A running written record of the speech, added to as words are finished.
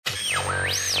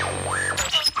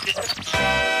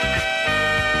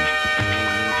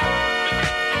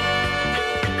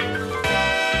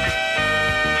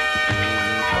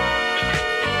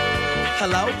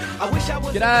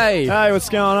G'day. Hey, what's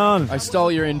going on? I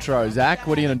stole your intro, Zach.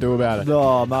 What are you going to do about it?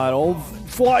 Oh, mate, I'll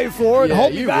fight for it. Yeah,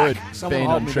 Hold me you back. would. Someone Being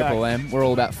hold on me Triple back. M, we're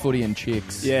all about footy and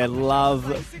chicks. Yeah,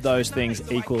 love those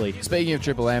things equally. Speaking of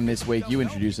Triple M, this week you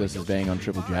introduced us as being on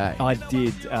Triple J. I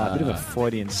did a bit of a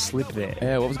Freudian slip there.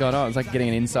 Yeah, what was going on? It's like getting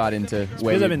an insight into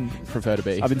where because you prefer to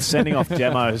be. I've been sending off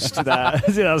demos to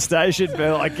the station,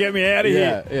 but like, get me out of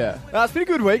here. Yeah. It's been a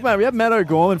good week, mate. We had Matt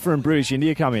O'Gorman from British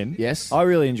India come in. Yes. I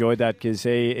really enjoyed that because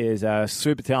he is a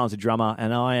super talented drummer,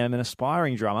 and I am an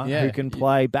aspiring drummer who can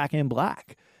play back and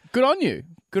black. Good on you.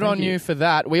 Good Thank on you for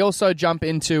that. We also jump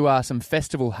into some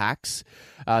festival hacks.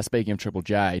 Speaking of Triple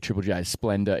J's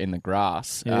Splendour in the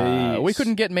Grass. Yes. We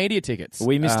couldn't get media tickets.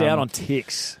 We missed out on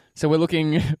ticks. So we're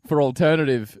looking for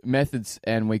alternative methods,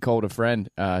 and we called a friend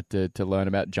to learn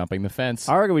about jumping the fence.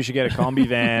 I reckon we should get a combi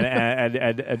van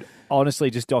and honestly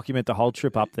just document the whole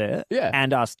trip up there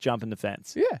and us jumping the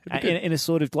fence. Yeah. In a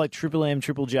sort of like Triple M,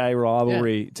 Triple J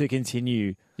rivalry to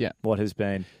continue what has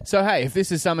been. So, hey, if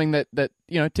this is something that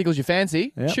tickles your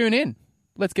fancy, tune in.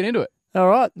 Let's get into it. All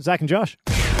right, Zach and Josh.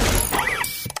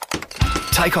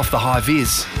 Take off the high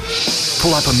vis,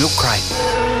 pull up a milk crate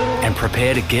and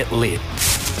prepare to get lit.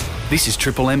 This is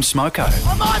Triple M Smoko.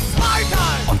 I'm on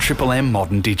Smoko! On Triple M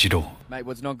Modern Digital. Mate,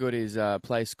 what's not good is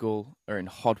Play School are in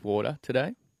hot water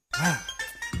today.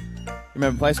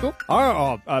 Remember Play School?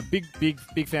 Oh, a big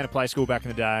fan of Play School back in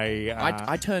the day.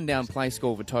 I turned down Play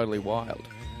School for Totally Wild.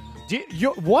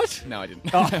 What? No, I didn't.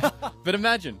 But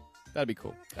imagine. That'd be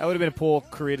cool. That would have been a poor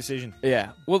career decision.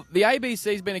 Yeah. Well, the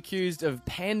ABC's been accused of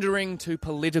pandering to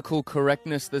political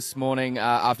correctness this morning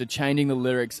after changing the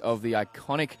lyrics of the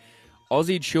iconic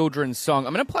Aussie children's song.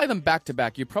 I'm going to play them back to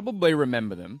back. You probably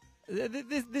remember them.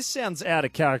 This sounds out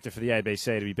of character for the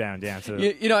ABC to be bound down to.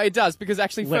 It does, because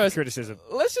actually left first criticism.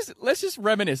 Let's just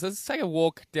reminisce. Let's take a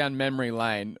walk down memory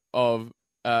lane of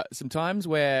some times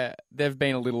where they've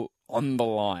been a little on the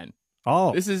line.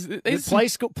 Oh, this is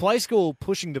Play School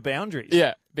pushing the boundaries.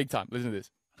 Yeah, big time. Listen to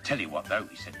this. Tell you what, though,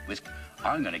 he said, Whisk,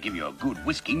 I'm going to give you a good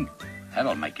whisking.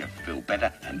 That'll make you feel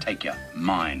better and take your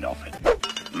mind off it.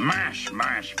 Mash,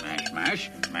 mash, mash, mash,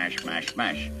 mash, mash,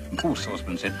 mash. And poor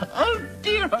Saucepan said, oh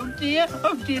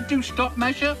dear, do stop,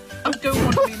 Masher. I don't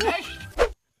want to be mashed.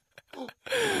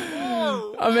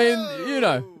 I mean,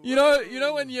 you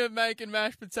know when you're making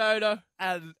mashed potato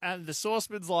and the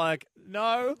saucepan's like,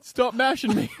 no, stop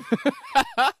mashing me.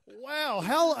 Wow,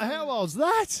 how was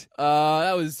that?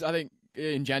 That was, I think,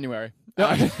 in January. No,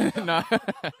 I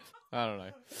don't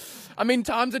know. I mean,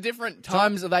 times are different.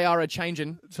 They are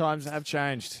a-changing. Times have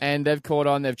changed. And they've caught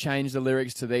on. They've changed the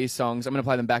lyrics to these songs. I'm going to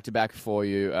play them back to back for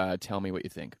you. Tell me what you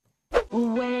think.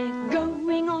 We're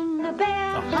going on a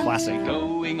bear hunt. Classic.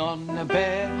 Going on a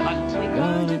bear hunt. We're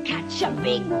going to catch a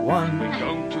big one. We're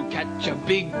going to catch a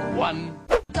big one.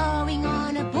 Going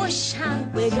on a bush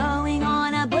hunt. We're going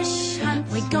on a bush hunt.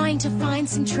 We're going to find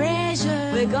some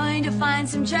treasure. We're going to find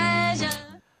some treasure.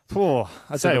 Poor.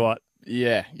 I'll tell you what.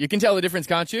 Yeah, you can tell the difference,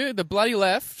 can't you? The bloody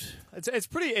left. It's a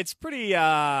pretty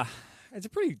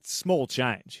small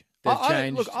change. They've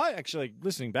changed. Look, I actually,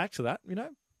 listening back to that,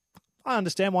 I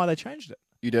understand why they changed it.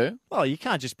 You do? Well, you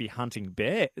can't just be hunting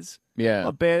bears. Yeah.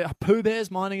 A Pooh Bear's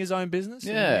minding his own business.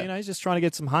 Yeah. And, he's just trying to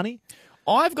get some honey.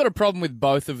 I've got a problem with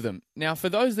both of them. Now, for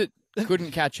those that couldn't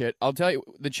catch it, I'll tell you,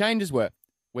 the changes were,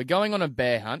 we're going on a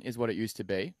bear hunt, is what it used to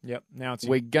be. Yep. Now it's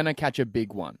we're going to catch a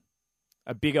big one.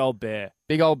 A big old bear.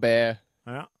 Big old bear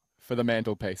Yeah. for the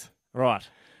mantelpiece. Right.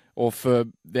 Or for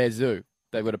their zoo.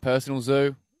 They've got a personal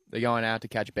zoo. They're going out to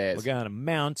catch bears. We're going to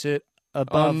mount it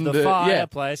above the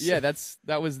fireplace. Yeah,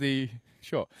 that was the...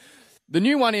 Sure. The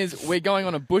new one is, we're going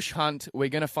on a bush hunt. We're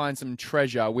going to find some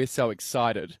treasure. We're so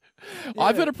excited. Yeah.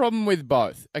 I've got a problem with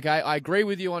both. Okay, I agree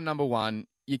with you on number one.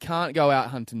 You can't go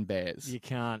out hunting bears. You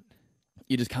can't.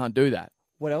 You just can't do that.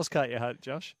 What else can't you hunt,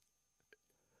 Josh?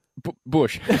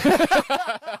 Bush.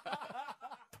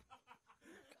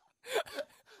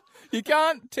 You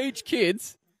can't teach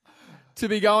kids to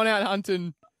be going out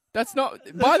hunting. That's not...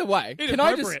 By the way,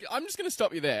 I'm just going to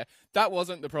stop you there. That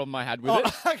wasn't the problem I had with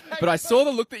it. Okay. But I saw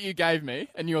the look that you gave me,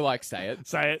 and you were like, say it.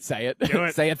 Say it. Say it. Do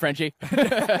it. Say it, Frenchie.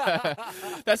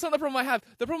 That's not the problem I have.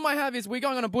 The problem I have is we're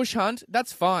going on a bush hunt.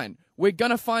 That's fine. We're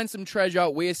going to find some treasure.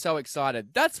 We're so excited.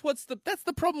 That's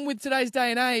the problem with today's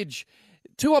day and age.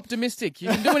 Too optimistic. You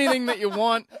can do anything that you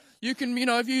want. You can,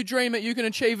 if you dream it, you can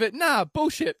achieve it. Nah,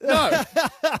 bullshit. No.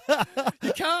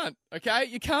 You can't, okay?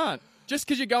 You can't. Just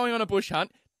because you're going on a bush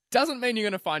hunt doesn't mean you're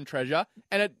going to find treasure,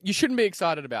 and you shouldn't be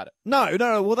excited about it. No.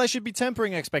 Well, they should be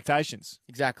tempering expectations.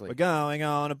 Exactly. We're going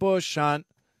on a bush hunt.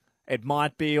 It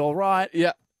might be all right.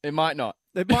 Yeah, it might not.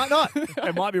 It might not.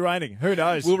 It might be raining. Who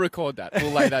knows? We'll record that.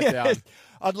 We'll lay that down.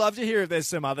 I'd love to hear if there's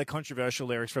some other controversial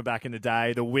lyrics from back in the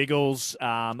day. The Wiggles,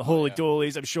 the Hooly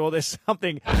Doolies. I'm sure there's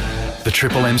something. The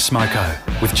Triple M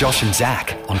Smoko with Josh and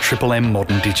Zach on Triple M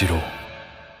Modern Digital.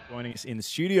 Joining us in the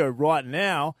studio right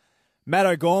now, Matt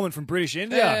O'Gorman from British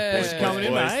India. Yeah. Thanks for coming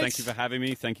in, mate. Thank you for having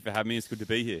me. It's good to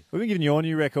be here. We've been giving your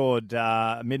new record,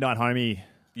 Midnight Homie,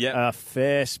 a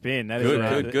fair spin. That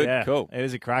is Good, cool. It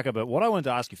is a cracker. But what I wanted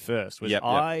to ask you first was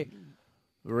I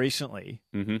recently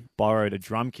borrowed a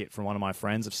drum kit from one of my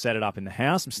friends. I've set it up in the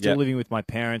house. I'm still living with my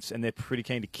parents, and they're pretty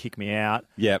keen to kick me out.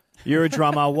 Yep. You're a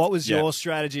drummer. What was your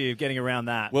strategy of getting around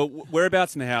that? Well,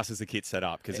 whereabouts in the house is the kit set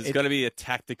up? Because it's got to be a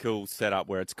tactical setup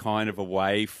where it's kind of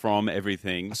away from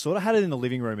everything. I sort of had it in the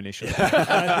living room initially.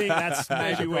 I think that's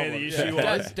maybe where the issue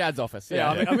was. Dad's office.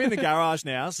 I'm in the garage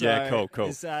now. So yeah, cool.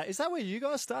 Is that where you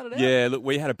guys started out? Yeah, look,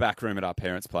 we had a back room at our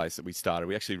parents' place that we started.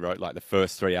 We actually wrote like the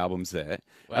first 3 albums there.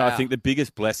 Wow. And I think the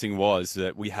biggest blessing was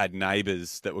that we had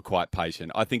neighbours that were quite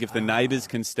patient. I think if the neighbours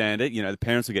can stand it, the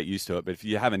parents will get used to it. But if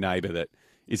you have a neighbour that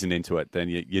isn't into it, then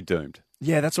you're doomed.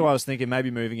 Yeah, that's what I was thinking.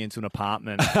 Maybe moving into an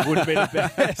apartment would be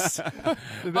the best.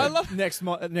 I love next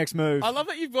move. I love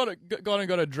that you've gone and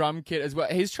got a drum kit as well.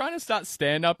 He's trying to start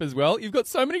stand up as well. You've got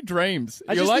so many dreams.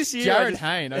 You're like Jared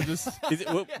Hayne.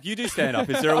 You do stand up.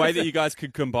 Is there a way that you guys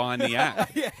could combine the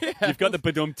act? You've got the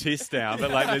badum tis down, but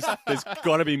like there's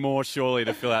got to be more surely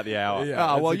to fill out the hour.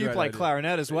 Yeah, well, you play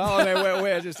clarinet as well. I mean,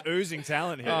 we're just oozing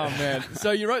talent here. Oh man!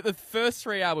 So you wrote the first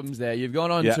 3 albums there. You've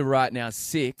gone on to write now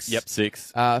 6. Yep,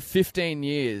 6. 15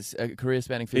 years, a career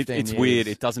spanning 15 years. It's weird.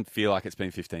 It doesn't feel like it's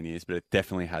been 15 years, but it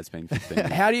definitely has been 15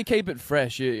 years. How do you keep it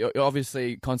fresh? You're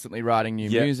obviously constantly writing new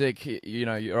music.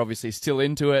 You're obviously still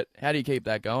into it. How do you keep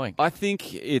that going? I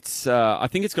think it's got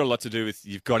a lot to do with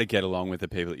you've got to get along with the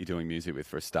people that you're doing music with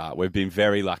for a start. We've been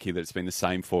very lucky that it's been the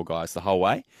same 4 guys the whole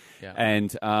way. Yeah.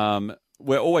 And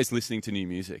we're always listening to new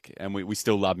music, and we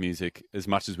still love music as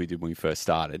much as we did when we first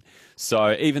started.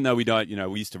 So even though we don't,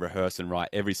 we used to rehearse and write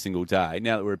every single day.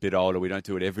 Now that we're a bit older, we don't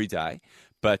do it every day.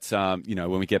 But,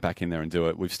 when we get back in there and do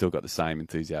it, we've still got the same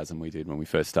enthusiasm we did when we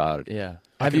first started. Yeah.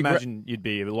 I can imagine you'd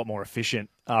be a lot more more efficient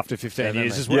after 15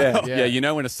 years as well.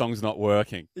 Yeah, when a song's not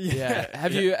working. Yeah.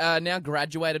 Have you now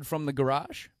graduated from the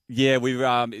garage? Yeah, we've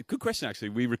good question actually.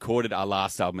 We recorded our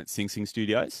last album at Sing Sing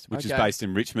Studios, which is based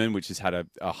in Richmond, which has had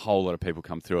a whole lot of people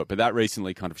come through it. But that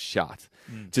recently kind of shut,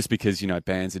 just because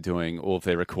bands are doing all of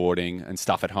their recording and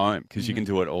stuff at home because you can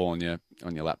do it all on your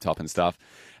laptop and stuff.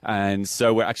 And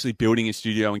so we're actually building a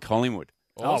studio in Collingwood.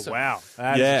 Awesome. Oh, wow.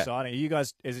 That is exciting. Are you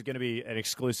guys, is it going to be an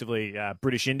exclusively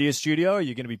British India studio? Are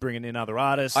you going to be bringing in other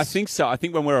artists? I think so. I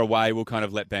think when we're away, we'll kind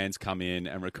of let bands come in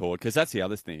and record, because that's the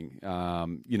other thing.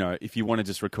 If you want to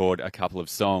just record a couple of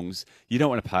songs, you don't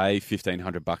want to pay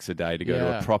 $1,500 a day to go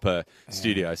to a proper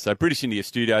studio. So British India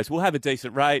Studios, we'll have a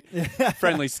decent rate,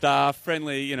 friendly staff,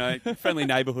 friendly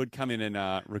neighbourhood, come in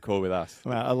and record with us.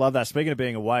 Well, I love that. Speaking of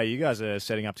being away, you guys are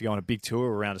setting up to go on a big tour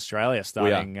around Australia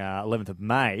starting 11th of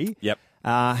May. Yep.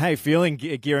 How are you feeling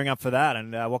gearing up for that,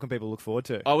 and what can people look forward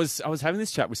to? I was having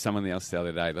this chat with someone else the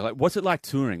other day. They're like, what's it like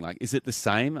touring? Like, is it the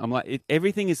same? I'm like,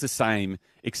 everything is the same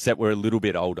except we're a little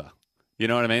bit older. You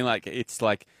know what I mean? Like, it's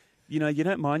like, you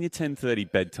don't mind your 10:30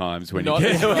 bedtimes when you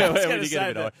get a bit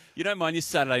older. You don't mind your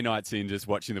Saturday nights in just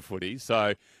watching the footy.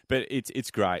 So, but it's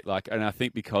great. Like, and I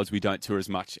think because we don't tour as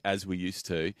much as we used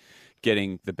to,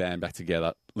 getting the band back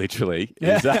together literally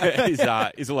is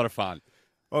a lot of fun.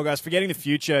 Well, guys, Forgetting the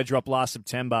Future dropped last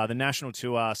September. The national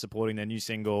tour supporting their new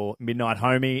single, Midnight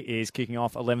Homie, is kicking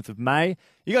off 11th of May.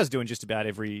 You guys are doing just about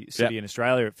every city in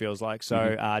Australia, it feels like.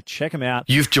 So check them out.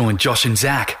 You've joined Josh and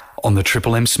Zach on the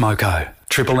Triple M Smoko,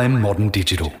 Triple M Modern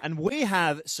Digital. And we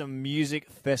have some music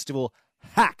festival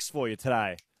hacks for you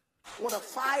today. When a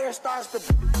fire starts to...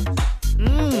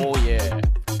 Oh, yeah.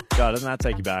 God, doesn't that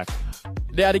take you back?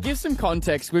 Now, to give some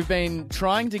context, we've been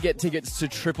trying to get tickets to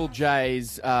Triple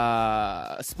J's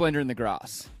Splendor in the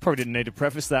Grass. Probably didn't need to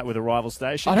preface that with a rival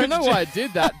station. I don't know why I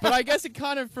did that, but I guess it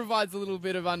kind of provides a little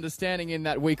bit of understanding in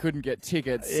that we couldn't get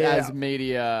tickets as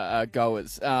media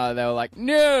goers. They were like,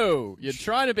 no, you're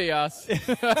trying to be us.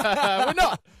 We're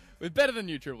not. We're better than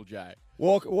you, Triple J.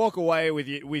 Walk away with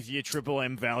your Triple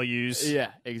M values. Yeah,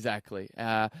 exactly.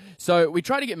 So we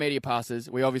tried to get media passes.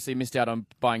 We obviously missed out on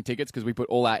buying tickets because we put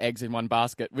all our eggs in one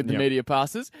basket with the media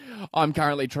passes. I'm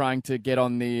currently trying to get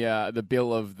on the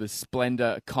bill of the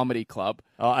Splendor Comedy Club,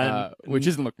 which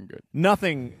isn't looking good.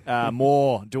 Nothing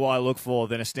more do I look for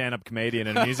than a stand-up comedian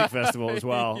at a music festival as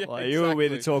well. You were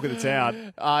the talk of the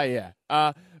town. Yeah.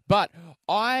 But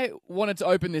I wanted to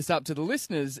open this up to the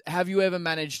listeners. Have you ever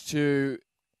managed to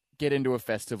get into a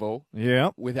festival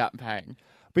without paying?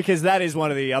 Because that is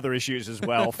one of the other issues as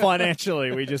well.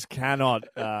 Financially, we just cannot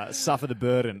suffer the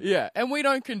burden. Yeah, and we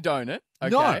don't condone it. Okay?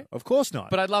 No, of course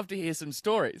not. But I'd love to hear some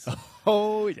stories.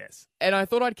 Oh, yes. And I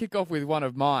thought I'd kick off with one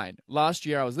of mine. Last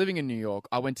year, I was living in New York.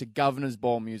 I went to Governor's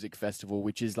Ball Music Festival,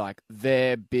 which is like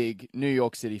their big New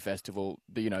York City festival.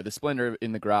 The Splendor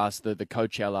in the Grass, the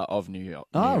Coachella of New York.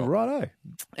 Oh, righto.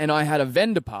 And I had a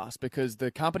vendor pass because the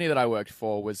company that I worked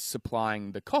for was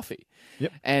supplying the coffee.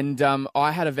 Yep. And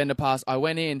I had a vendor pass. I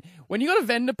went in. When you got a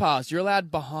vendor pass, you're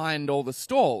allowed behind all the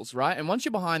stalls, right? And once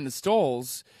you're behind the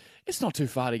stalls, it's not too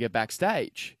far to get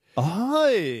backstage.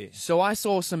 Oh. So I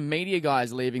saw some media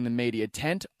guys leaving the media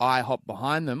tent. I hopped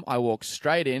behind them. I walked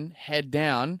straight in, head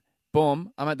down.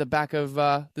 Boom. I'm at the back of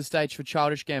the stage for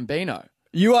Childish Gambino.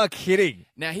 You are kidding.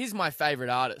 Now, he's my favorite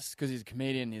artist because he's a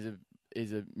comedian.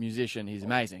 He's a musician. He's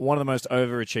amazing. One of the most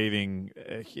overachieving,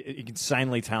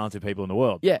 insanely talented people in the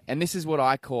world. Yeah, and this is what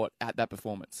I caught at that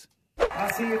performance.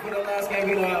 I'll see you for the last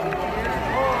Gambino album.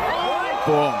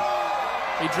 Boom.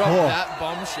 He dropped that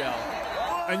bombshell.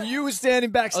 And you were standing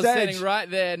I backstage. was standing right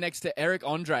there next to Eric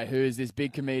Andre, who is this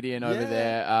big comedian over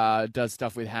there, does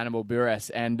stuff with Hannibal Buress.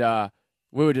 And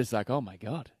we were just like, oh, my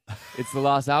God, it's the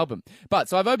last album. But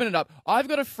so I've opened it up. I've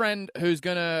got a friend who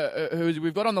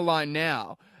we've got on the line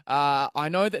now. I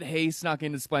know that he snuck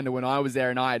into Splendor when I was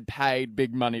there and I had paid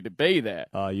big money to be there.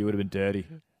 Oh, you would have been dirty.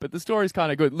 But the story's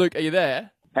kind of good. Luke, are you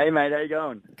there? Hey, mate, how you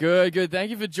going? Good, good. Thank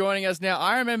you for joining us. Now,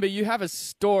 I remember you have a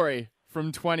story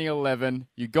from 2011.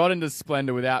 You got into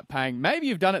Splendor without paying. Maybe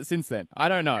you've done it since then. I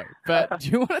don't know. But do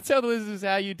you want to tell the listeners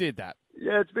how you did that?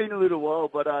 Yeah, it's been a little while,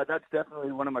 but that's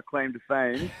definitely one of my claim to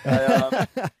fame.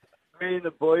 Me and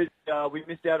the boys, we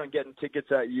missed out on getting tickets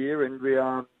that year, and we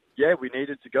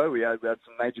needed to go. We had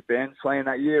some major bands playing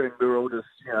that year, and we were all just,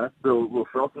 we were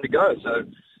frothing to go. So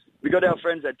we got our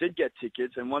friends that did get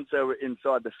tickets, and once they were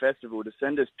inside the festival, to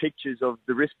send us pictures of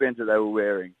the wristbands that they were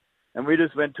wearing. And we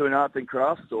just went to an arts and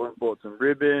crafts store and bought some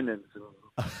ribbon and some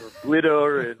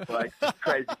glitter and like some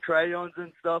crazy crayons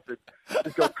and stuff. It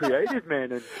just got creative,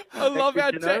 man. And I love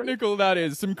how technical that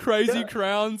is. Some crazy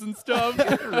crowns and stuff.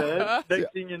 Yeah, man.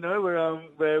 Next thing you know,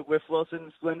 we're flossing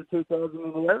Splendor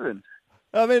 2011.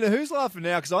 I mean, who's laughing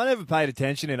now? Because I never paid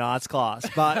attention in arts class,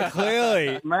 but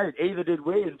clearly... Mate, either did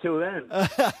we until then.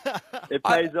 It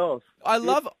pays off.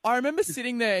 I remember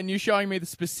sitting there and you showing me the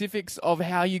specifics of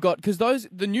how you got... Because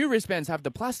the new wristbands have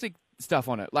the plastic stuff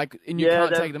on it, and you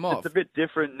can't take them off. It's a bit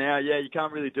different now. Yeah, you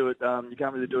can't really do it. You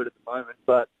can't really do it at the moment.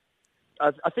 But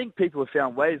I think people have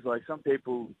found ways. Like, some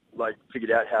people,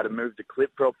 figured out how to move the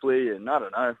clip properly, and I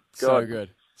don't know. So good.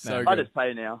 So good. I just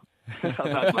pay now.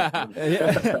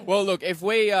 Well, look, if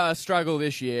we struggle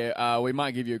this year, we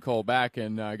might give you a call back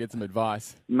and get some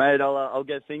advice. Mate, I'll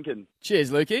get thinking.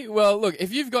 Cheers, Lukey. Well, look,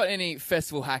 if you've got any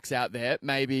festival hacks out there,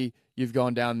 maybe you've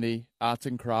gone down the arts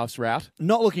and crafts route.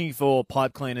 Not looking for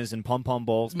pipe cleaners and pom-pom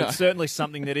balls, but certainly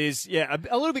something that is, a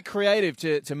little bit creative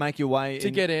to make your way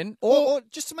to get in. Or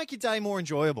just to make your day more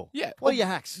enjoyable. Yeah. What are your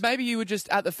hacks? Maybe you were just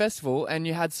at the festival and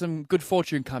you had some good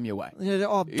fortune come your way.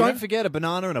 Don't forget a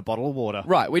banana and a bottle of water.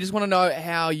 Right. We just want to know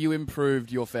how you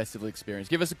improved your festival experience.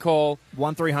 Give us a call.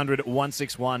 1300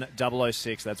 161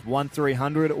 006. That's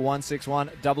 1300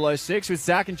 161 006 with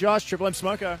Zach and Josh, Triple M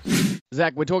Smoko.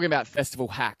 Zach, we're talking about festival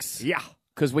hacks. Yeah.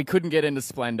 Because we couldn't get into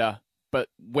Splendor, but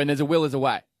when there's a will, there's a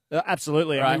way.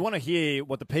 Absolutely. Right. And we want to hear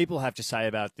what the people have to say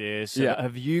about this. Yeah.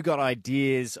 Have you got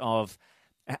ideas of,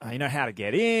 how to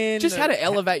get in? Just how to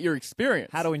elevate your experience.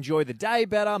 How to enjoy the day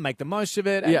better, make the most of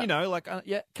it.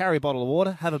 And, carry a bottle of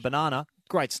water, have a banana.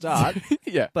 Great start.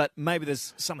 Yeah. But maybe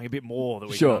there's something a bit more that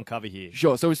we can uncover here.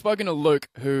 Sure. So we've spoken to Luke,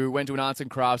 who went to an arts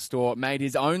and crafts store, made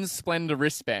his own Splendor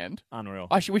wristband. Unreal.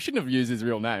 We shouldn't have used his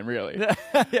real name, really.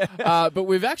 But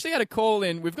we've actually had a call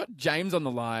in. We've got James on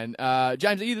the line.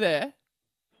 James, are you there?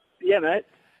 Yeah, mate.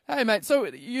 Hey, mate. So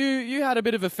you had a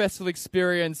bit of a festival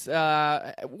experience.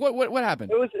 What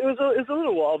happened? It was a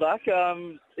little while back.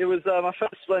 It was my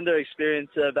first Splendor experience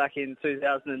back in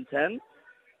 2010.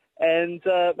 And,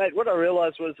 mate, what I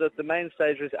realised was that the main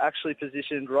stage was actually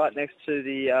positioned right next to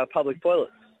the public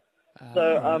toilets.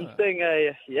 So I'm seeing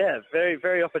a very,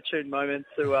 very opportune moment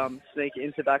to sneak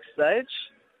into backstage.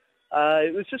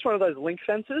 It was just one of those link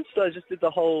fences, so I just did the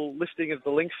whole lifting of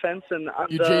the link fence and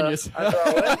under. You genius.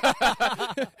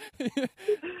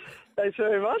 Thanks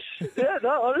very much. Yeah,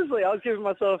 no, honestly, I was giving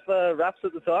myself raps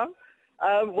at the time.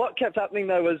 What kept happening,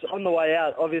 though, was on the way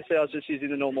out, obviously I was just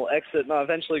using the normal exit, and I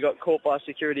eventually got caught by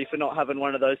security for not having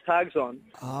one of those tags on.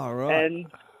 Oh, right. And,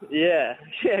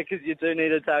 because you do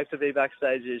need a tag to be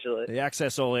backstage usually. The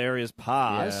access all areas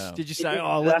pass. Yeah. Did you say,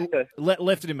 Exactly.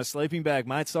 left it in my sleeping bag,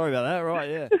 mate? Sorry about that. Right,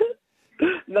 yeah.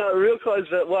 No, real close,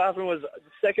 but what happened was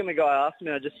second the guy asked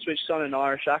me, I just switched on an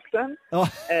Irish accent.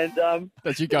 Oh. And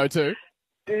That's your go-to.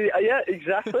 yeah,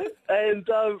 exactly. And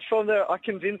from there, I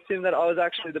convinced him that I was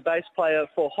actually the bass player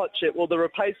for Hot Chip, well, the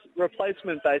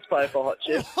replacement bass player for Hot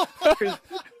Chip.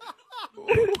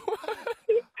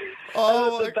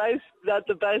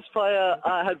 The bass player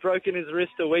had broken his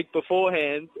wrist a week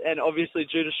beforehand, and obviously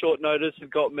due to short notice,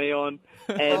 had got me on.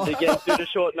 And again, due to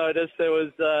short notice, there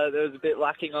was a bit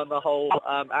lacking on the whole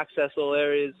access all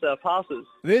areas passes.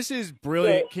 This is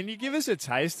brilliant. Can you give us a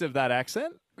taste of that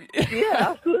accent?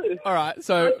 Yeah, absolutely. All right,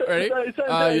 so ready?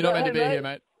 You're not meant to be here,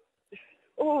 mate.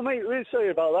 Oh, mate, really sorry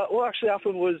about that. What actually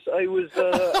happened was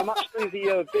I'm actually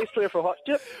the bass player for Hot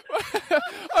Chip.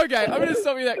 Okay, I'm going to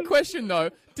stop you that question,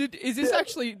 though. Is this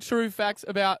actually true facts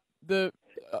about the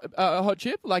Hot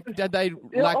Chip? Like, did they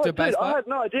lack a bass player? I had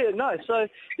no idea, no. So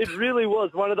it really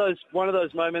was one of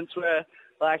those moments where,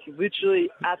 like, literally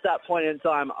at that point in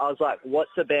time, I was like, what's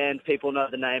a band people know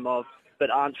the name of but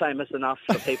aren't famous enough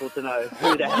for people to know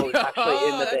who the hell is actually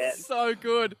in the band? That's so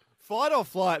good. Fight or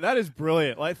flight, that is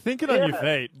brilliant. Like, thinking on your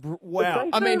feet. Wow.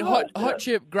 I mean, Hot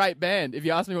Chip, great band. If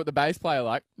you ask me what the bass player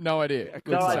like, no idea.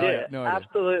 No idea.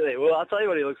 Absolutely. Well, I'll tell you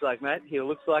what he looks like, mate. He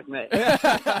looks like me.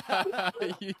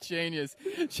 You genius.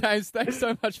 James, thanks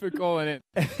so much for calling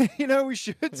in. You know, we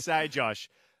should say, Josh,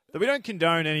 that we don't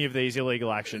condone any of these illegal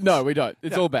actions. No, we don't.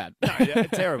 It's all bad. No, yeah,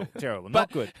 terrible.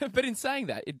 Not good. But in saying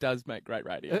that, it does make great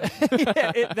radio.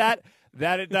 Yeah,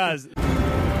 that it does.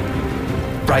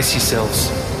 Brace yourselves.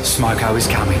 Smoko is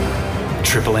coming.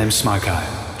 Triple M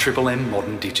Smoko. Triple M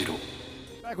Modern Digital.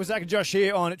 Back with Zach and Josh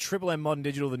here on Triple M Modern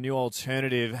Digital, the new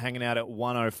alternative, hanging out at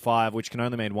 105, which can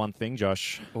only mean one thing,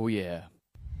 Josh. Oh, yeah.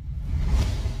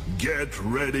 Get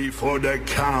ready for the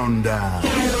countdown.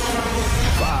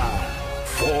 5,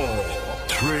 4,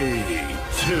 3,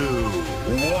 2,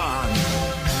 1.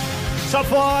 Top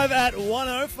 5 at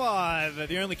 105.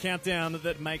 The only countdown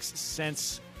that makes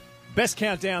sense. Best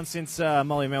countdown since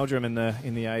Molly Meldrum in the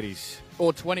 80s.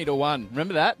 Or 20 to 1.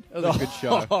 Remember that? That was a good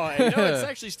show. Oh, it's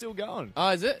actually still going.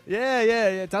 Oh, is it? Yeah.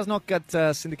 It does not get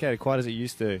syndicated quite as it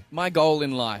used to. My goal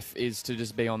in life is to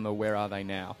just be on the Where Are They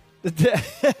Now?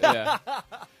 Yeah.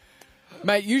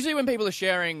 Mate, usually when people are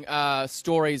sharing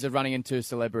stories of running into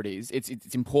celebrities, it's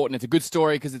important. It's a good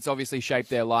story because it's obviously shaped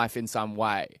their life in some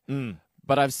way. Mm.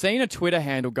 But I've seen a Twitter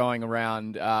handle going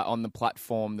around on the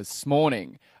platform this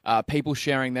morning, people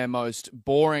sharing their most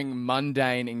boring,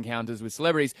 mundane encounters with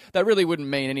celebrities that really wouldn't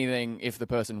mean anything if the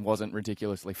person wasn't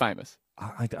ridiculously famous.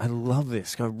 I love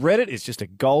this. Reddit is just a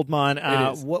goldmine.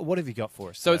 It is. What have you got for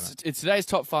us? So today, it's today's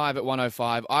top 5 at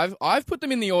 105. I've put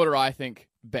them in the order I think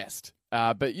best.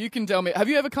 But you can tell me, have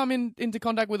you ever come into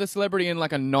contact with a celebrity in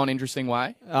like a non-interesting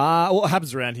way? Well, it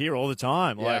happens around here all the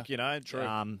time. Yeah, like, you know,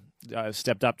 true. I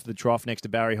stepped up to the trough next to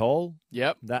Barry Hall.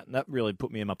 Yep. That really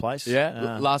put me in my place.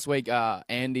 Yeah. Last week,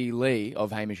 Andy Lee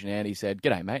of Hamish and Andy said,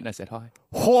 "G'day, mate," and I said hi.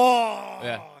 Whoa!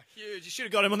 Yeah. Huge. You should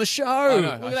have got him on the show. I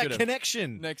know, Look at that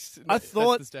connection. I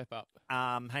thought that's the step up.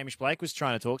 Hamish Blake was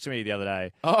trying to talk to me the other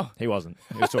day. Oh. He wasn't.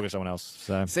 He was talking to someone else.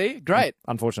 So See? Great.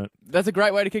 Unfortunate. That's a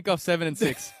great way to kick off 7 and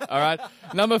 6. All right.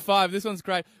 Number 5. This one's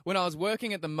great. When I was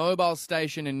working at the mobile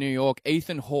station in New York,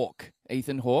 Ethan Hawke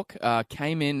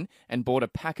came in and bought a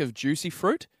pack of juicy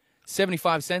fruit.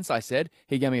 75 cents, I said.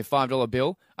 He gave me a $5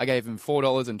 bill. I gave him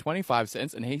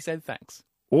 $4.25, and he said thanks.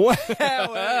 Wow.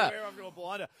 We're off to a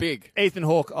blinder. Big. Ethan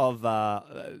Hawke of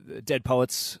Dead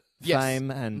Poets fame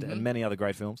and many other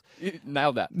great films. You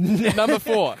nailed that. Number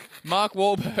 4. Mark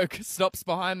Wahlberg stops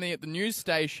behind me at the news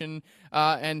station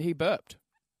and he burped.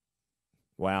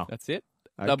 Wow. That's it.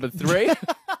 Okay. Number 3.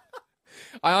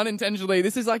 I unintentionally,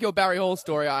 this is like your Barry Hall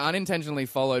story, I unintentionally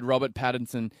followed Robert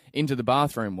Pattinson into the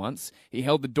bathroom once. He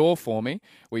held the door for me.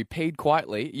 We peed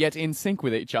quietly, yet in sync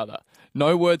with each other.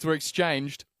 No words were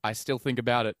exchanged. I still think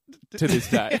about it to this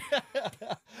day.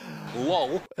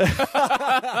 Lol.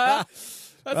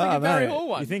 That's like a Barry Hall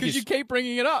one, You think because you keep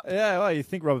bringing it up. Yeah, well, you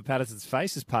think Robert Pattinson's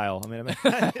face is pale. I mean,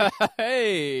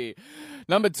 Hey.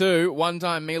 Number 2, one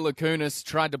time Mila Kunis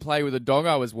tried to play with a dog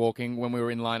I was walking when we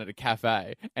were in line at a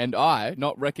cafe, and I,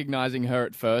 not recognizing her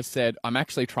at first, said, "I'm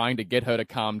actually trying to get her to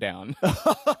calm down."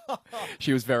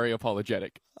 She was very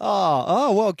apologetic.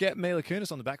 well, get Mila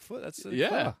Kunis on the back foot. That's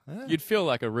Yeah. clever. You'd feel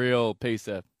like a real piece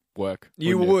of work.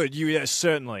 You wouldn't would. You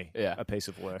certainly. Yeah. A piece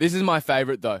of work. This is my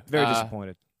favorite, though. Very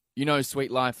disappointed. You know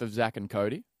Sweet Life of Zach and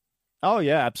Cody? Oh,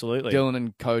 yeah, absolutely. Dylan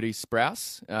and Cody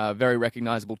Sprouse, very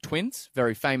recognizable twins,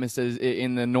 very famous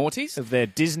in the noughties. Of their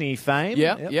Disney fame.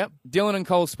 Yep. Dylan and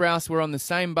Cole Sprouse were on the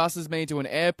same bus as me to an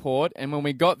airport, and when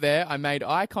we got there, I made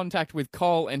eye contact with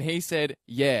Cole, and he said,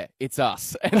 "Yeah, it's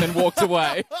us," and then walked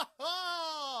away.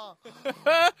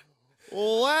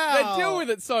 Wow. They deal with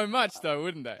it so much, though,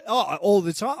 wouldn't they? Oh, all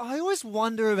the time. I always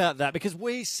wonder about that because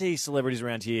we see celebrities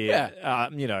around here. Yeah. I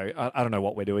don't know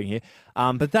what we're doing here,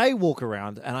 but they walk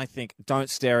around, and I think, don't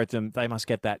stare at them. They must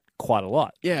get that quite a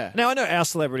lot. Yeah. Now I know our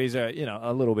celebrities are,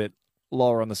 a little bit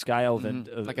lower on the scale than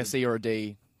Like a C or a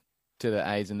D to the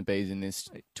A's and the B's in this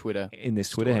Twitter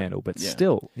handle, but Yeah.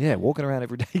 still, walking around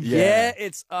every day. Yeah.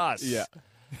 It's us. Yeah.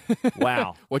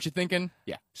 Wow. What you thinking?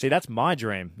 Yeah. See, that's my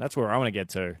dream. That's where I want to get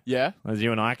to. Yeah? As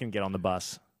you and I can get on the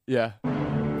bus. Yeah.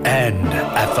 And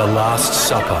at the Last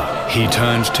Supper, he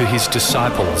turned to his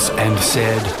disciples and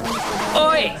said,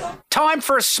 "Oi, time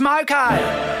for a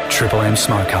smoko!" Triple M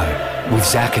Smoko with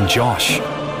Zach and Josh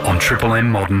on Triple M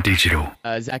Modern Digital.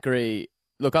 Zachary,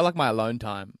 look, I like my alone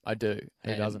time. I do.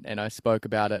 Who doesn't? And I spoke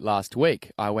about it last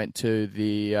week. I went to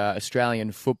the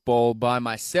Australian football by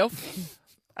myself.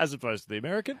 As opposed to the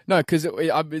American? No, because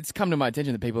it's come to my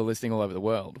attention that people are listening all over the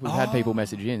world. We've had people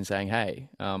message in saying, hey,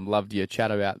 loved your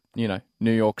chat about,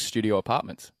 New York studio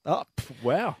apartments. Oh,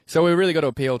 wow. So we really got to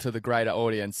appeal to the greater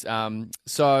audience.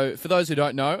 So for those who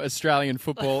don't know, Australian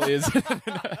football is...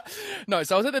 No,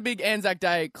 so I was at the big Anzac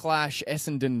Day clash,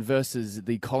 Essendon versus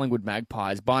the Collingwood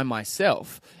Magpies by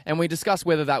myself, and we discussed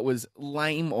whether that was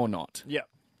lame or not. Yeah.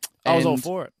 I was all And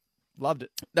for it. Loved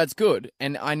it. That's good.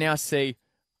 And I now see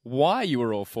why you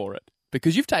were all for it.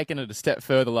 Because you've taken it a step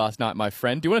further last night, my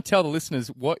friend. Do you want to tell the listeners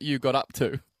what you got up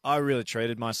to? I really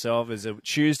treated myself as a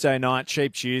Tuesday night,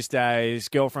 cheap Tuesdays.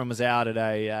 Girlfriend was out at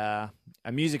a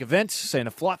music event, seeing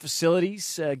a flight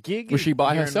facilities gig. Was she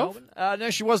by here in herself? Melbourne. No,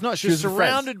 she was not. She was was with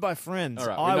surrounded by friends. All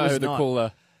right, I we know was who the not.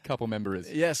 cooler couple member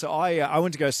is. Yeah, so I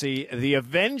went to go see The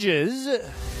Avengers.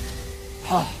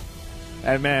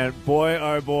 And man, boy,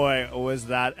 oh boy, was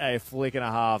that a flick and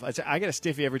a half. I get a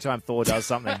stiffy every time Thor does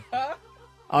something.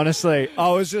 Honestly, I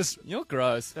was just... You're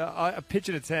gross. I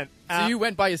pictured a tent. So you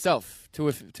went by yourself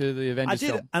to the Avengers I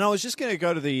did, film? and I was just going to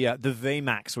go to the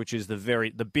VMAX, which is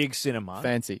the big cinema.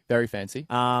 Fancy, very fancy.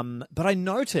 But I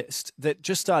noticed that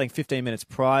just starting 15 minutes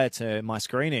prior to my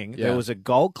screening, Yeah. there was a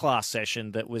gold class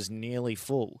session that was nearly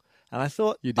full. And I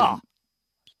thought, You didn't.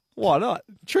 why not?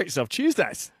 Treat yourself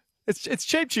Tuesdays. It's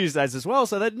cheap Tuesdays as well,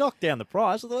 so they'd knock down the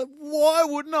price. I thought, why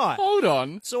wouldn't I? Hold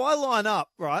on. So I line up,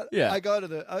 right? Yeah. I go to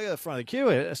the front of the queue.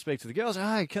 I speak to the girl. I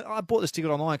say, hey, I bought this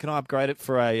ticket online. Can I upgrade it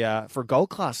for a gold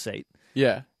class seat?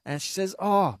 Yeah. And she says,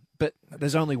 oh, but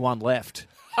there's only one left.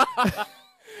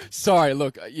 Sorry,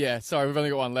 look, sorry, we've only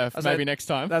got one left. I Maybe said, next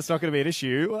time. That's not going to be an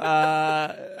issue.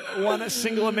 One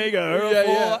single amigo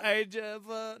for Age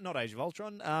of not Age of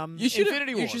Ultron.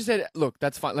 Infinity War. You should have said, look,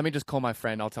 that's fine. Let me just call my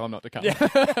friend. I'll tell him not to come.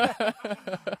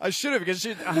 I should have, because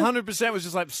she 100% was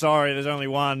just like, sorry, there's only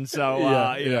one. So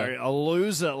a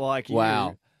loser like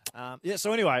Wow. you.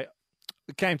 So anyway.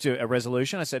 It came to a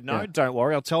resolution. I said, no, don't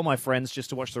worry. I'll tell my friends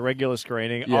just to watch the regular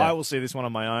screening. Yeah. I will see this one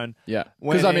on my own. Yeah,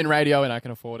 Went because I'm in radio and I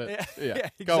can afford it. Yeah,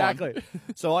 Go on. exactly.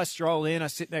 So I stroll in. I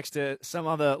sit next to some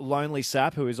other lonely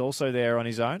sap who is also there on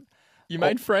his own. You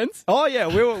made friends? Oh yeah,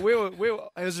 we were.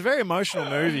 It was a very emotional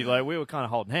movie. Like we were kind of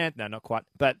holding hands. No, not quite.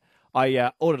 But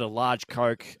I ordered a large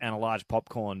Coke and a large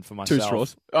popcorn for myself. 2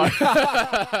 straws.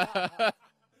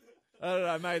 I don't know,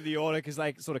 I made the order because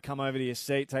they sort of come over to your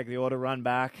seat, take the order, run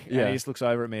back, Yeah. and he just looks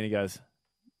over at me and he goes,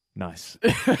 nice.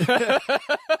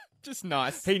 Just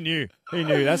nice. He knew.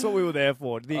 That's what we were there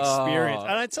for, the experience.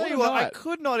 And I tell what you a what, I night.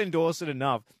 could not endorse it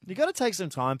enough. You got to take some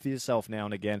time for yourself now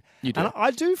and again. You do. And I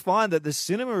do find that the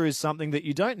cinema is something that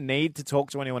you don't need to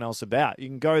talk to anyone else about. You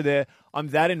can go there. I'm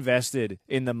that invested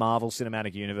in the Marvel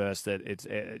Cinematic Universe that it's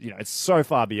so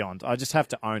far beyond. I just have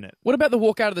to own it. What about the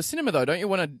walk out of the cinema, though? Don't you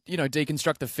want to,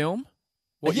 deconstruct the film?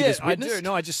 What you just I witnessed? do.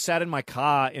 No, I just sat in my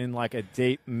car in like a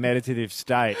deep meditative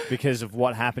state because of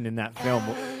what happened in that film.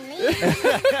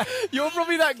 You're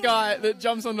probably that guy that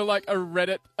jumps onto like a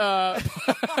Reddit,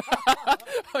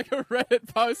 like a Reddit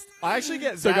post. I actually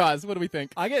get So, that, guys, what do we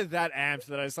think? I get that amped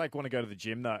that I just like want to go to the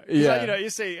gym though. 'Cause, Yeah.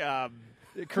 you see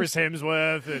Chris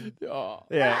Hemsworth and Oh.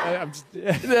 I'm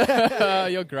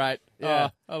just, You're great. yeah.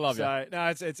 I love you. So no,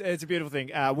 it's a beautiful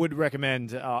thing. Would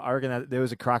recommend. I reckon that there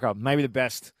was a cracker, maybe the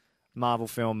best Marvel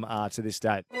film to this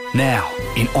date. Now,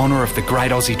 in honour of the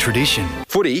great Aussie tradition.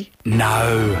 Footy?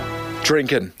 No.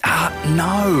 Drinking.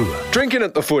 No. Drinking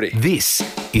at the footy. This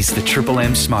is the Triple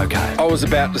M Smoko. I was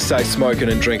about to say smoking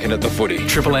and drinking at the footy.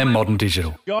 Triple M Modern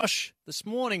Digital. Gosh, this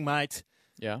morning, mate,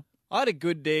 Yeah. I had a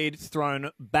good deed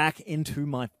thrown back into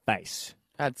my face.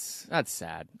 That's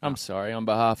sad. I'm sorry on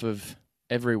behalf of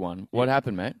everyone. What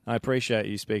happened, mate? I appreciate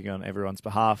you speaking on everyone's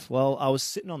behalf. Well, I was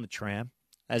sitting on the tram,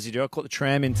 as you do. I caught the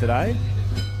tram in today.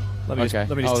 Let me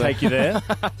just take you there.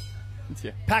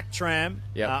 Yeah. Packed tram.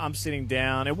 Yep. I'm sitting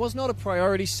down. It was not a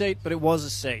priority seat, but it was a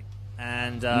seat.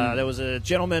 and there was a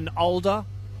gentleman older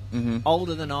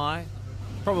than I,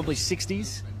 probably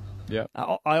 60s. Yeah.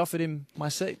 I offered him my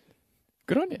seat.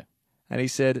 Good on you. And he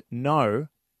said no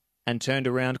and turned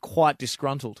around quite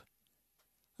disgruntled.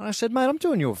 And I said, mate, I'm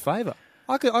doing you a favour.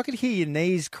 I could hear your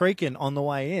knees creaking on the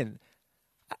way in.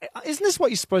 Isn't this what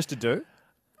you're supposed to do?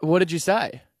 What did you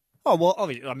say? Oh, well,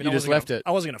 obviously, I mean, You just left it.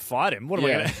 I wasn't going to fight him. What am I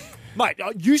going to... Mate,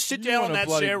 you sit down on that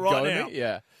chair right now.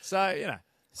 Yeah. So, you know.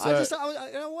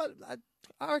 You know what?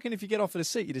 I reckon if you get offered a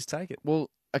seat, you just take it. Well,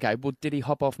 okay. Well, did he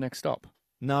hop off next stop?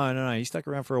 No. He stuck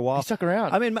around for a while. He stuck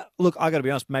around. I mean, look, I got to be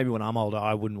honest. Maybe when I'm older,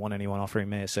 I wouldn't want anyone offering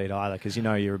me a seat either, because you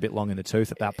know you're a bit long in the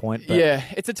tooth at that point. But yeah,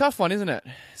 it's a tough one, isn't it?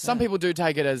 Some people do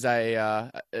take it as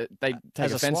a they take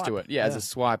As a offence swipe. to it. Yeah, as a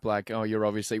swipe. Like, oh, you're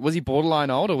obviously was he borderline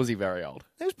old or was he very old?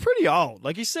 He was pretty old.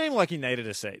 Like, he seemed like he needed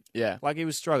a seat. Yeah, like he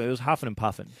was struggling. He was huffing and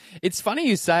puffing. It's funny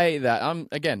you say that.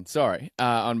 Again, sorry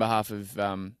on behalf of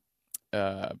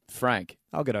Frank.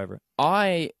 I'll get over it.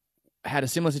 I had a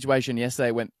similar situation yesterday.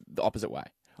 Went the opposite way.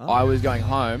 I was going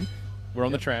home. We're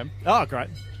on the tram. Oh, great.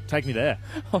 Take me there.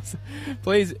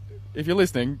 Please, if you're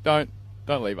listening, don't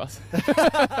leave us.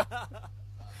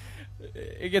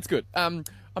 It gets good. I'm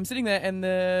sitting there, and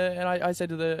I said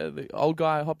to the old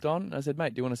guy I hopped on, I said,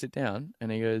 mate, do you want to sit down?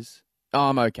 And he goes, oh,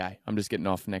 I'm okay. I'm just getting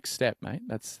off next step, mate.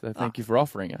 Thank you for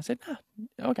offering. I said,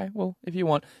 okay, well, if you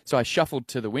want. So I shuffled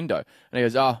to the window, and he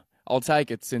goes, oh, I'll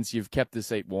take it since you've kept the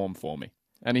seat warm for me.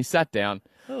 And he sat down.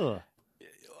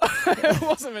 It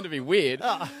wasn't meant to be weird.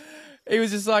 He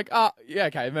was just like, yeah,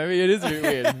 okay, maybe it is a bit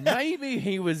weird. Maybe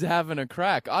he was having a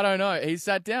crack. I don't know. He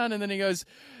sat down and then he goes,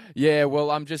 yeah,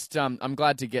 well, I'm just, I'm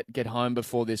glad to get home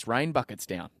before this rain bucket's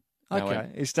down. Okay.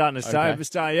 He's starting to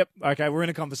say, yep, okay, we're in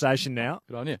a conversation now.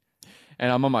 Good on you.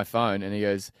 And I'm on my phone and he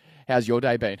goes, how's your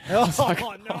day been? I was like,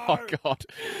 no. Oh, God.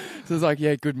 So I was like,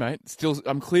 yeah, good, mate. Still,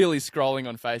 I'm clearly scrolling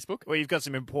on Facebook. Well, you've got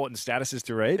some important statuses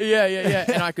to read. Yeah.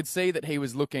 And I could see that he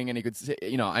was looking and he could see,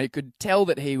 I could tell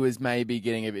that he was maybe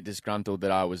getting a bit disgruntled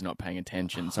that I was not paying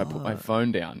attention. So I put my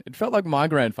phone down. It felt like my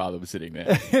grandfather was sitting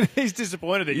there. He's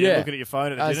disappointed that you're looking at your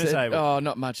phone at the dinner table. Oh,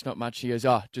 not much. He goes,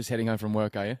 just heading home from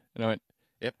work, are you? And I went,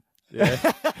 yep.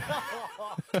 Yeah.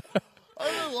 I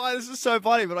don't know why this is so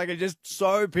funny, but I can just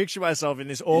so picture myself in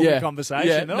this awkward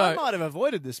conversation that I might have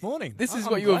avoided this morning. This is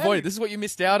what you avoided. This is what you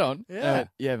missed out on. Yeah.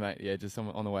 Yeah, mate. Yeah, just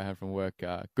on the way home from work.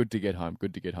 Good to get home.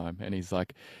 And he's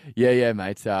like, yeah,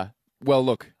 mate. Well,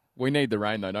 look, we need the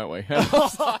rain though, don't we? And I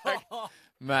was like,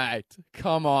 mate,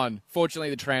 come on.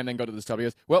 Fortunately, the tram then got to the stop. He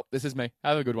goes, well, this is me.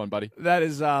 Have a good one, buddy. That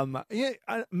is,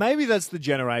 maybe that's the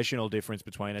generational difference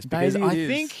between us. Because I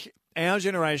think our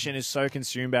generation is so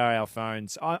consumed by our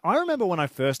phones. I remember when I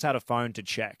first had a phone to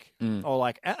check,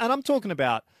 or and I'm talking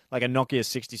about like a Nokia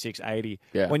 6680.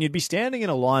 Yeah. When you'd be standing in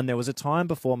a line, there was a time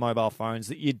before mobile phones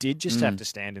that you did just have to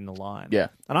stand in the line. Yeah.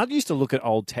 And I used to look at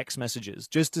old text messages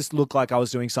just to look like I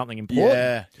was doing something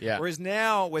important. Yeah. Whereas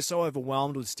now we're so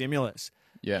overwhelmed with stimulus.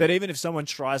 Yeah. That even if someone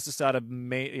tries to start a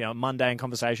mundane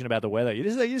conversation about the weather, you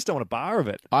just don't want a bar of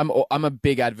it. I'm a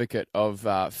big advocate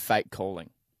of fake calling.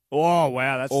 Oh,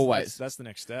 wow. That's always. That's the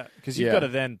next step. Because you've got to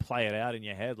then play it out in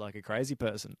your head like a crazy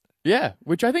person. Yeah,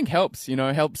 which I think helps.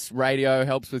 Helps radio,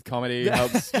 helps with comedy,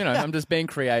 helps. I'm just being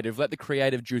creative. Let the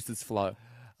creative juices flow.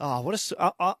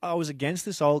 Oh, I was against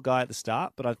this old guy at the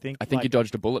start, but I think you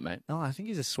dodged a bullet, mate. No, I think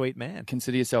he's a sweet man.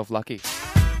 Consider yourself lucky.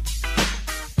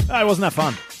 Oh, wasn't that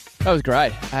fun? That was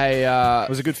great. Hey,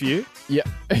 was it good for you? Yeah.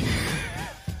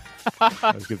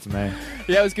 That was good for me.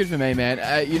 Yeah, it was good for me, man.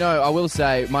 I will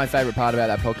say my favourite part about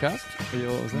that podcast,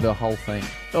 the whole thing.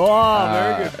 Oh,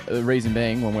 very good. The reason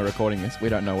being, when we're recording this, we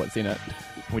don't know what's in it.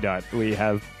 We don't. We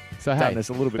have done this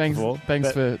a little bit before.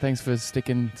 Thanks for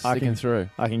sticking through.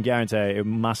 I can guarantee it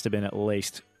must have been at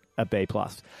least a B+.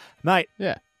 Mate.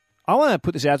 Yeah. I want to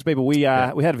put this out to people. We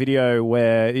had a video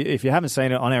where, if you haven't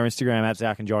seen it, on our Instagram at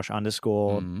Zach and Josh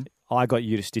 _, I got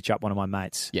you to stitch up one of my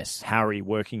mates. Yes. Harry,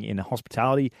 working in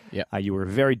hospitality. Yeah. You were a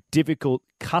very difficult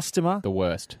customer. The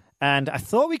worst. And I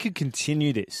thought we could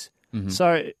continue this. Mm-hmm.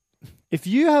 So if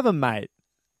you have a mate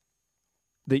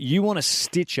that you want to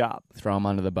stitch up, throw him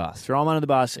under the bus,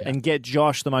 and get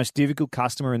Josh, the most difficult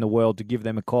customer in the world, to give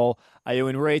them a call. Are you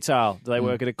in retail? Do they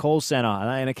work at a call center?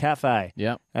 Are they in a cafe?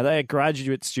 Yeah. Are they a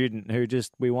graduate student who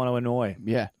we want to annoy?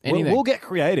 Yeah. We'll get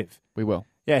creative. We will.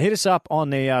 Yeah, hit us up on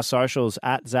the socials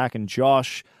at Zach and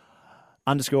Josh _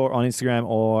 on Instagram,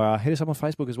 or hit us up on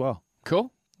Facebook as well.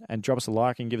 Cool. And drop us a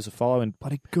like and give us a follow, and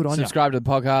bloody good on you. Subscribe to the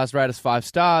podcast, rate us 5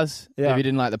 stars. Yeah. If you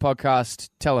didn't like the podcast,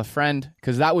 tell a friend,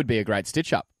 because that would be a great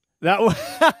stitch up.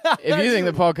 If you think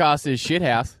the podcast is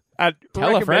shithouse,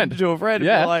 tell a friend. To a friend.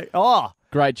 Yeah. Like,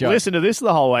 great joke. Listen to this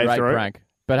the whole way great through. prank.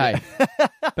 But hey,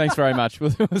 thanks very much.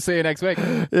 We'll see you next week.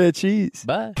 Yeah, cheers.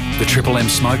 Bye. The Triple M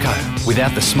Smoko,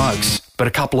 without the smokes, but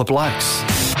a couple of blokes.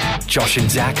 Josh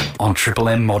and Zach on Triple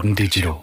M Modern Digital.